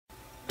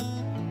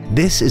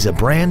This is a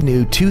brand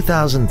new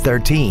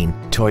 2013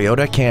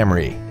 Toyota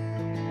Camry.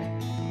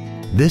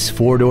 This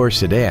four-door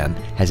sedan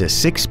has a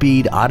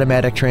 6-speed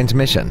automatic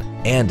transmission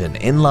and an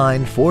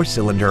inline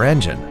 4-cylinder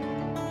engine.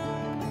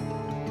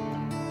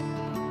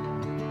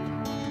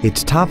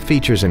 Its top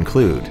features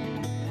include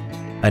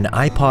an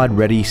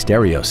iPod-ready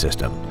stereo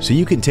system so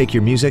you can take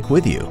your music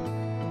with you,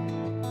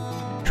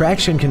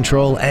 traction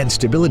control and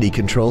stability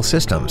control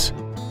systems,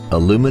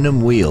 aluminum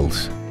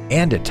wheels,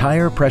 and a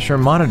tire pressure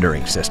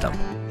monitoring system.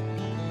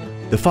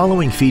 The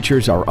following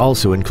features are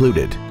also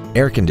included: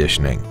 air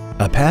conditioning,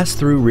 a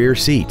pass-through rear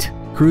seat,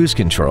 cruise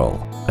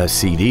control, a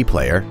CD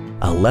player,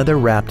 a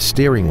leather-wrapped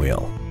steering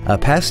wheel, a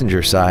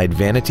passenger side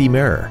vanity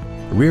mirror,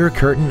 rear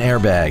curtain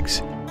airbags,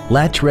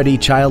 latch-ready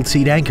child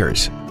seat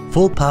anchors,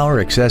 full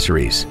power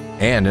accessories,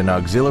 and an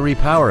auxiliary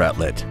power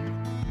outlet.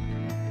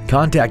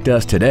 Contact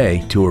us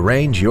today to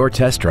arrange your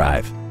test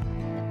drive.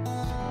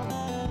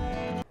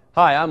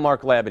 Hi, I'm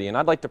Mark Labadie, and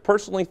I'd like to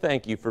personally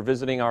thank you for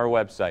visiting our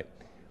website.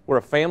 We're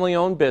a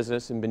family-owned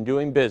business and been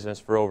doing business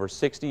for over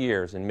 60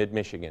 years in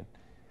mid-Michigan.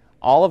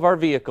 All of our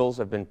vehicles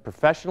have been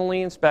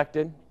professionally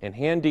inspected and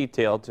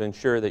hand-detailed to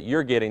ensure that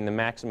you're getting the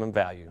maximum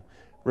value.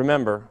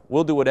 Remember,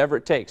 we'll do whatever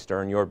it takes to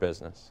earn your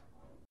business.